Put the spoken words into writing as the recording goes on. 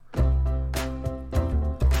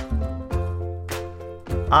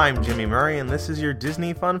I'm Jimmy Murray, and this is your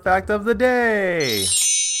Disney Fun Fact of the Day.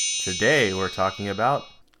 Today we're talking about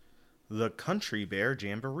the Country Bear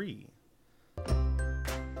Jamboree.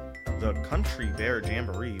 The Country Bear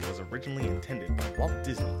Jamboree was originally intended by Walt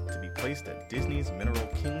Disney to be placed at Disney's Mineral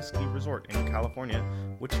King Ski Resort in California,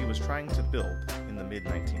 which he was trying to build in the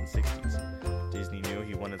mid-1960s. Disney knew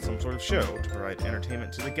he wanted some sort of show to provide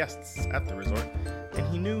entertainment to the guests at the resort, and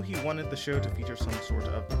he knew he wanted the show to feature some sort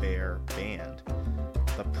of bear band.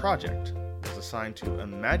 The project was assigned to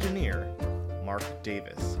Imagineer Marc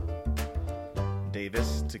Davis.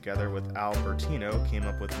 Davis, together with Al Bertino, came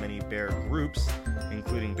up with many bear groups,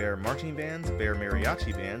 including bear marching bands, bear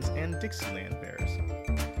mariachi bands, and Dixieland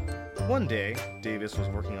bears. One day, Davis was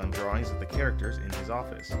working on drawings of the characters in his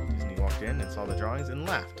office. Disney walked in and saw the drawings and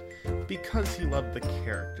laughed, because he loved the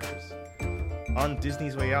characters. On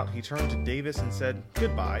Disney's way out, he turned to Davis and said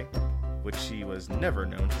goodbye, which he was never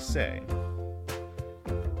known to say.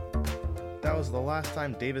 That was the last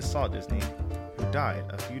time Davis saw Disney, who died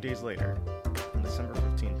a few days later, on December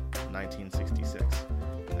 15, 1966.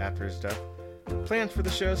 After his death, plans for the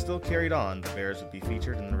show still carried on. The bears would be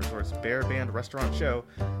featured in the resort's Bear Band restaurant show,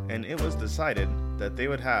 and it was decided that they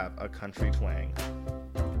would have a country twang.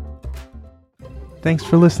 Thanks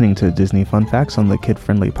for listening to Disney Fun Facts on the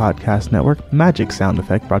kid-friendly podcast network Magic Sound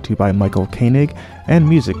Effect, brought to you by Michael Koenig, and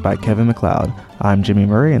music by Kevin MacLeod. I'm Jimmy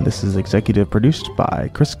Murray, and this is executive produced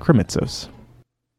by Chris Kremitzos.